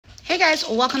Hey guys,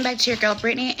 welcome back to your girl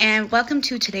Brittany and welcome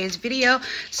to today's video.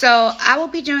 So I will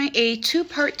be doing a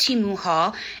two-part Temu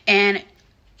haul, and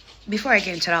before I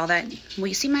get into all that, will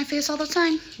you see my face all the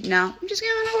time? No, I'm just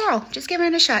giving it a whirl, just giving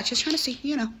it a shot, just trying to see,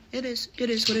 you know, it is what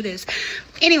it is.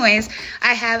 Anyways,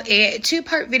 I have a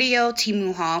two-part video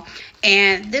Temu haul,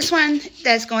 and this one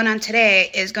that's going on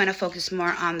today is going to focus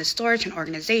more on the storage and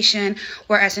organization,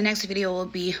 whereas the next video will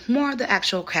be more of the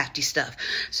actual crafty stuff.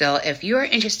 So if you're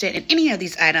interested in any of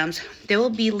these items, they will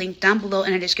be linked down below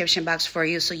in the description box for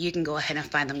you, so you can go ahead and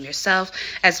find them yourself,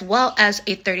 as well as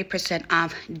a 30%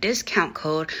 off discount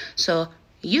code, so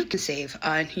you can save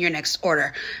on your next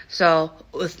order. So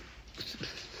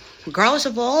regardless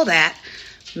of all that,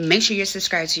 make sure you're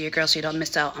subscribed to your girl so you don't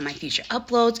miss out on my future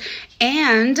uploads,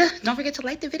 and don't forget to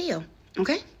like the video,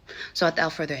 okay? So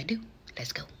without further ado,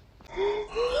 let's go.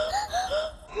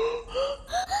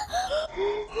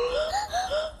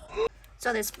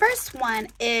 So this first one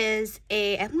is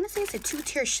I want to say it's a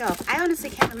two-tier shelf. I honestly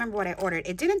can't remember what I ordered.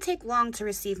 It didn't take long to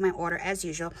receive my order as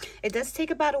usual. It does take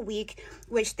about a week,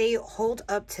 which they hold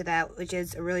up to that, which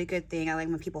is a really good thing. I like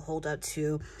when people hold up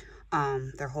to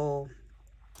their whole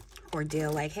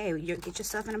ordeal, like, hey, you get your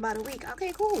stuff in about a week.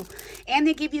 Okay, cool. And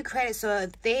they give you credit. So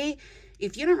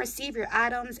if you don't receive your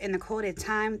items in the quoted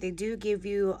time, they do give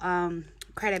you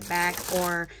credit back,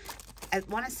 or I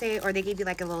want to say, or they give you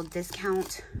like a little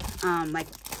discount, like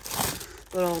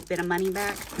a little bit of money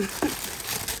back.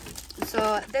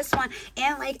 So this one,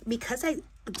 and like because I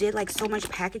did like so much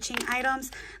packaging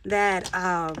items that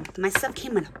my stuff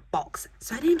came in bulks,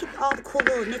 so I didn't get all the cool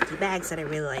little nifty bags that I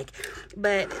really like.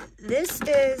 But this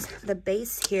is the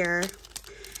base here,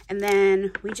 and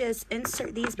then we just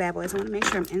insert these bad boys. I want to make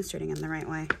sure I'm inserting them the right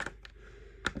way.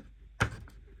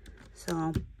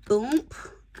 So boom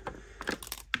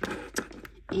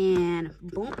and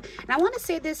boom, and I want to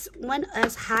say this went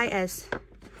as high as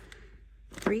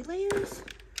 3 layers.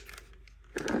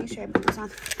 Make sure I put this on.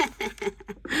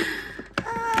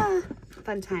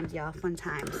 Fun times, y'all. Fun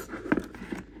times.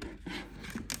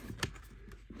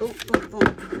 Boom, boom,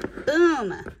 boom.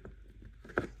 Boom.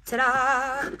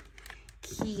 Ta-da.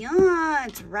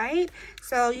 Cute, right?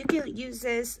 So you can use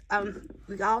this.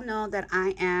 We all know that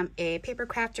I am a paper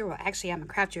crafter. Well, actually, I'm a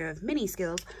crafter of many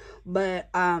skills, but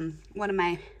one of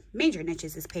my major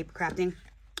niches is paper crafting.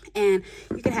 And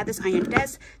you can have this on your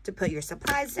desk to put your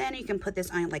supplies in. You can put this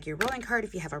on like your rolling cart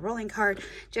if you have a rolling cart,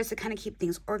 just to kind of keep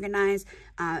things organized.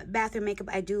 Bathroom makeup,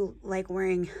 I do like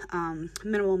wearing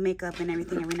minimal makeup and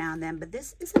everything every now and then, but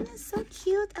isn't this so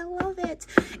cute? I love it.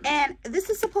 And this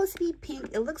is supposed to be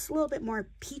pink. It looks a little bit more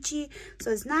peachy,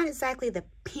 so it's not exactly the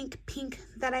pink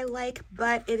that I like,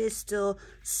 but it is still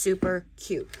super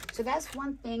cute. So that's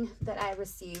one thing that I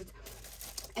received.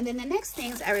 And then the next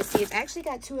things I received, I actually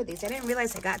got 2 of these. I didn't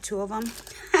realize I got 2 of them.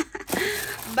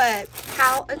 But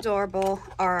how adorable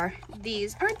are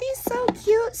these? Aren't these so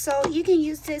cute? So you can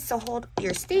use this to hold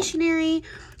your stationery,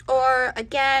 or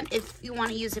again, if you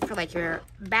want to use it for like your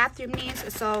bathroom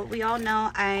needs. So we all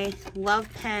know I love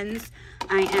pens.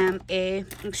 I am a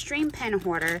extreme pen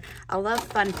hoarder. I love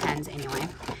fun pens anyway.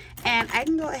 And I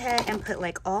can go ahead and put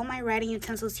like all my writing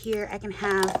utensils here. I can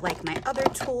have like my other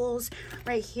tools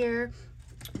right here.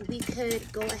 We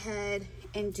could go ahead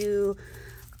and do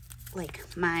like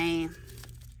my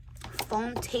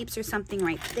foam tapes or something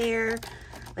right there.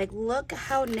 Like, look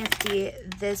how nifty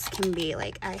this can be.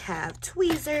 Like, I have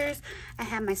tweezers. I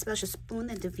have my special spoon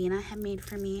that Davina had made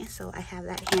for me, so I have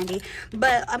that handy.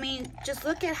 But I mean, just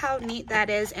look at how neat that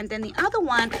is. And then the other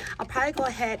one I'll probably go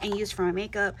ahead and use for my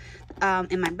makeup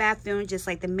in my bathroom, just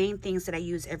like the main things that I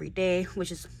use every day,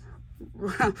 which is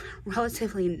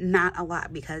relatively not a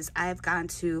lot, because I've gone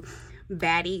to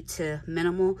baddie to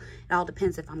minimal. It all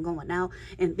depends if I'm going out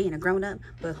and being a grown-up,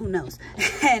 but who knows.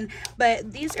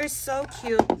 But these are so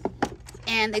cute,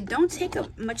 and they don't take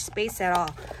up much space at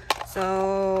all.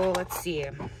 So let's see,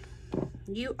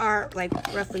 you are like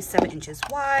roughly 7 inches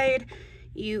wide,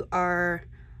 you are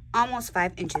almost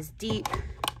 5 inches deep,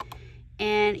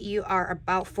 and you are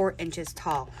about 4 inches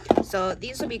tall. So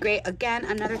these will be great. Again,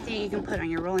 another thing you can put on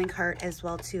your rolling cart as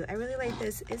well too. I really like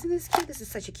this. Isn't this cute? This is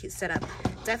such a cute setup.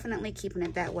 Definitely keeping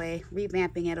it that way,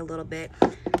 revamping it a little bit.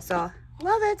 So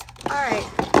love it. All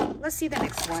right, let's see the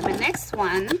next one. The next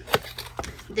one,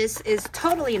 this is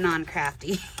totally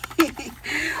non-crafty,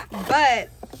 but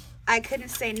I couldn't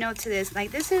say no to this.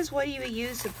 Like, this is what you would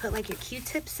use to put like your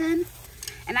Q-tips in.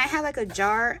 And I have like a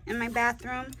jar in my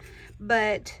bathroom,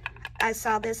 but I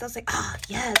saw this, I was like, oh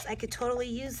yes, I could totally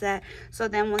use that. So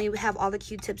then when you have all the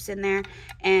Q-tips in there,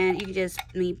 and you just,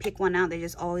 when you pick one out, they're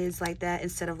just always like that,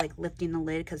 instead of like lifting the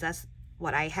lid, because that's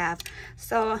what I have.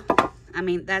 So I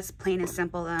mean, that's plain and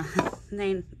simple. There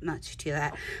ain't much to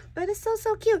that, but it's still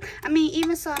so cute. I mean,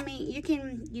 even so, I mean, you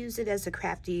can use it as a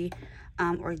crafty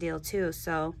ordeal too.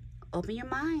 So open your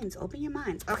minds, open your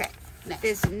minds. Okay,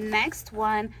 this next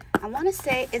one, I want to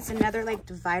say it's another like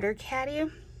divider caddy,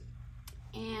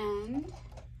 and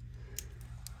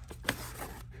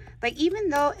like even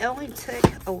though it only took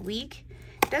a week,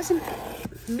 doesn't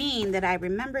mean that I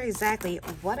remember exactly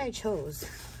what I chose.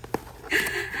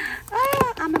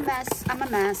 Ah, I'm a mess. I'm a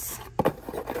mess.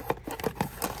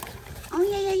 Oh,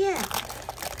 yeah.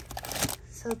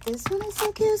 So this one is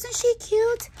so cute. Isn't she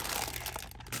cute?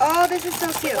 Oh, this is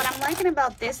so cute. What I'm liking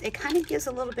about this, it kind of gives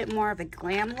a little bit more of a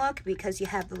glam look because you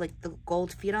have the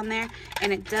gold feet on there,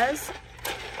 and it does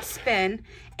spin.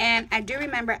 And I do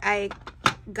remember I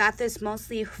got this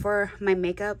mostly for my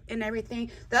makeup and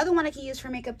everything. The other one I can use for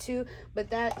makeup too, but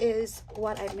that is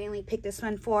what I mainly picked this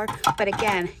one for. But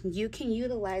again, you can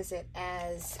utilize it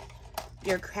as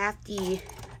your crafty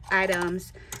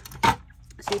items.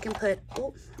 So you can put,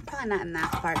 oh, probably not in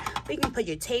that part, but you can put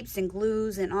your tapes and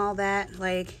glues and all that,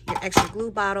 like your extra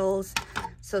glue bottles.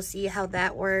 So see how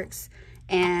that works.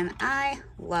 And I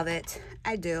love it.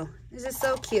 I do. This is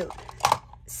so cute.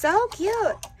 So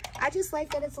cute. I just like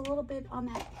that it's a little bit on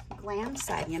that glam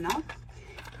side, you know?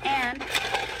 And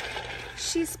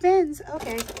she spins.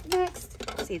 Okay, next.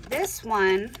 See, this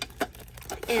one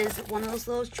is one of those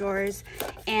little drawers.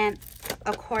 And,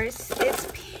 of course, it's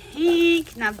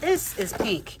pink. Now, this is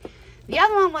pink. The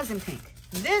other one wasn't pink.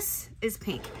 This is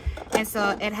pink. And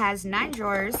so it has 9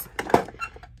 drawers.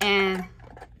 And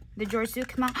the drawers do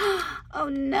come out. Oh,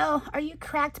 no. Are you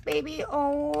cracked, baby?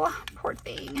 Oh, poor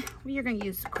thing. Well, you're going to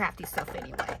use crafty stuff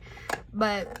anyway.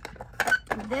 But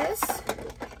this,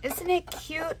 isn't it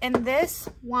cute? And this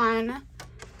one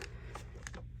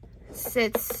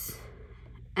sits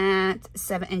at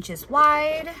 7 inches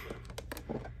wide,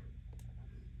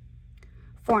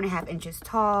 4.5 inches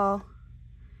tall,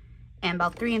 and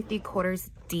about 3 3/4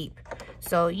 deep.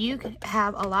 So you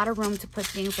have a lot of room to put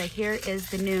things. Like here is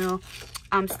the new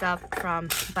stuff from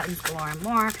Buttons Galore and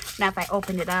More. Now if I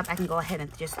opened it up, I can go ahead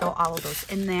and just throw all of those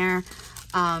in there.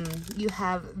 You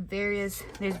have there's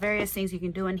various things you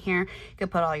can do in here. You can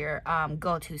put all your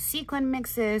go-to sequin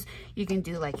mixes. You can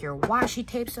do like your washi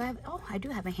tape. So I do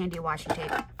have a handy washi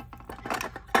tape.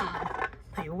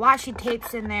 Put your washi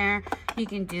tapes in there. You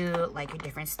can do like your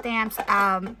different stamps.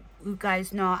 You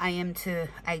guys know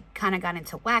I kind of got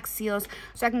into wax seals,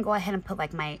 so I can go ahead and put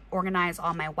like organize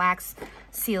all my wax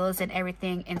seals and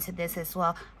everything into this as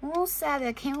well. I'm a little sad that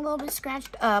it came a little bit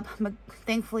scratched up, but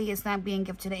thankfully it's not being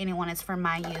gifted to anyone. It's for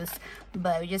my use,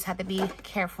 but we just have to be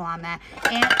careful on that.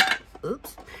 And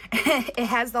oops, it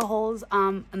has the holes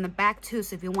in the back too,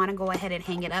 so if you want to go ahead and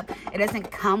hang it up, it doesn't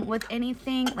come with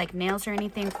anything like nails or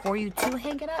anything for you to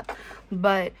hang it up,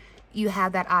 but you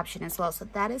have that option as well. So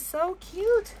that is so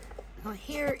cute. Well,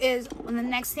 here is the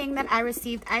next thing that I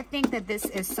received. I think that this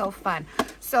is so fun.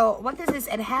 So what this is,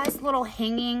 it has little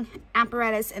hanging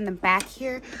apparatus in the back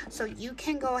here. So you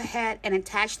can go ahead and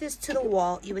attach this to the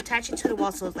wall. You attach it to the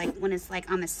wall so it's like when it's like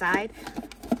on the side.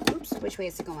 Oops, which way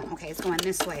is it going? Okay, it's going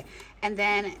this way. And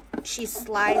then she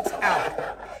slides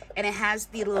out. And it has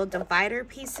the little divider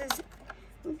pieces.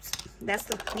 Oops,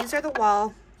 these are the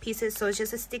wall pieces, so it's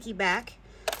just a sticky back.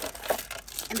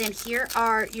 And then here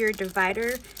are your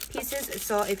divider pieces.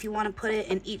 So if you want to put it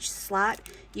in each slot,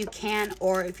 you can,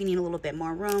 or if you need a little bit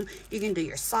more room, you can do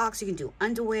your socks, you can do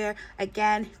underwear.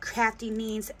 Again, crafty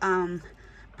needs,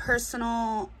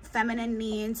 personal, feminine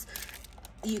needs,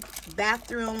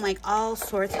 bathroom, like all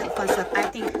sorts of fun stuff. I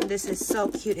think this is so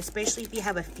cute, especially if you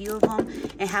have a few of them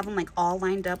and have them like all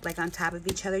lined up like on top of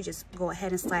each other. Just go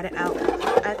ahead and slide it out.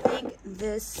 I think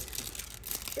this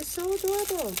is so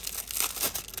adorable.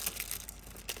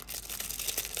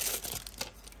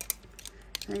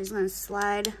 I'm just going to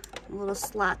slide the little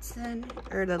slots in,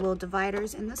 or the little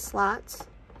dividers in the slots.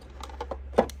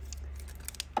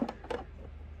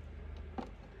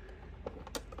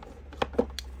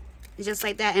 Just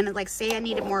like that. And like say I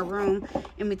needed more room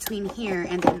in between here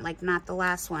and then like not the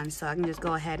last one. So I can just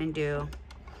go ahead and do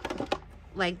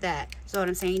like that. So what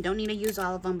I'm saying, you don't need to use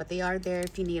all of them, but they are there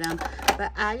if you need them.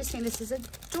 But I just think this is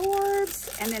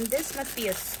adorbs. And then this must be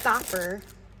a stopper.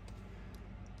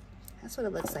 That's what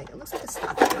it looks like. It looks like a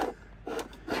stopper.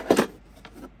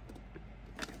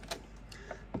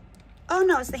 Oh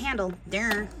no, it's the handle.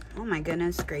 Darn. Oh my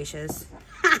goodness gracious.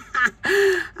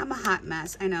 I'm a hot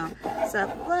mess, I know. So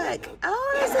look.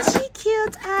 Oh, isn't she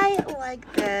cute? I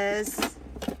like this.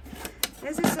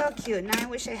 This is so cute. Now I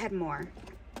wish I had more.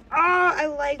 Oh, I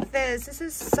like this. This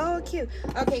is so cute.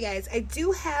 Okay, guys, I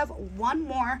do have one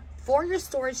more for your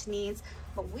storage needs.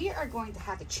 but we are going to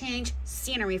have to change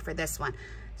scenery for this one.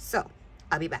 So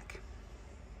I'll be back.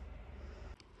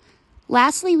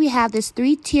 Lastly, we have this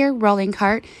 3-tier rolling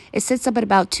cart. It sits up at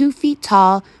about 2 feet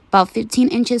tall, about 15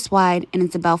 inches wide, and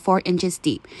it's about 4 inches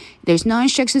deep. There's no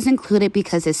instructions included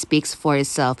because it speaks for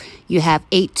itself. You have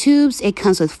 8 tubes. It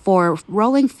comes with 4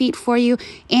 rolling feet for you,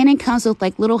 and it comes with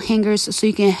like little hangers so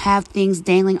you can have things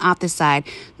dangling off the side.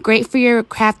 Great for your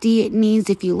crafty needs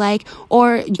if you like,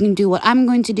 or you can do what I'm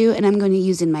going to do, and I'm going to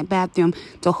use it in my bathroom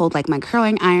to hold like my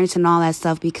curling irons and all that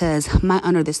stuff because my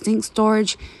under the sink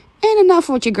storage ain't enough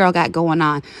for what your girl got going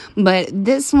on. But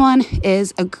this one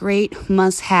is a great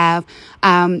must-have.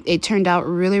 It turned out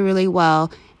really, really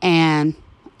well. And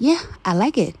yeah, I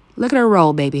like it. Look at her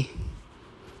roll, baby.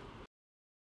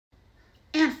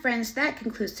 And friends, that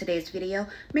concludes today's video.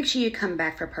 Make sure you come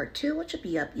back for part 2, which will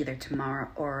be up either tomorrow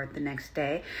or the next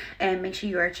day. And make sure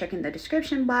you are checking the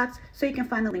description box so you can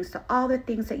find the links to all the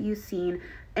things that you've seen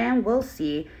and will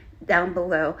see down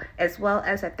below, as well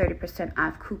as a 30%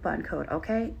 off coupon code,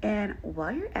 okay? And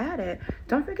while you're at it,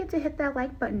 don't forget to hit that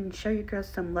like button and show your girls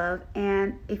some love.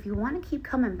 And if you want to keep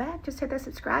coming back, just hit that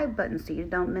subscribe button so you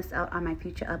don't miss out on my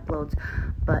future uploads.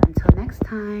 But until next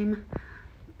time,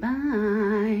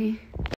 bye.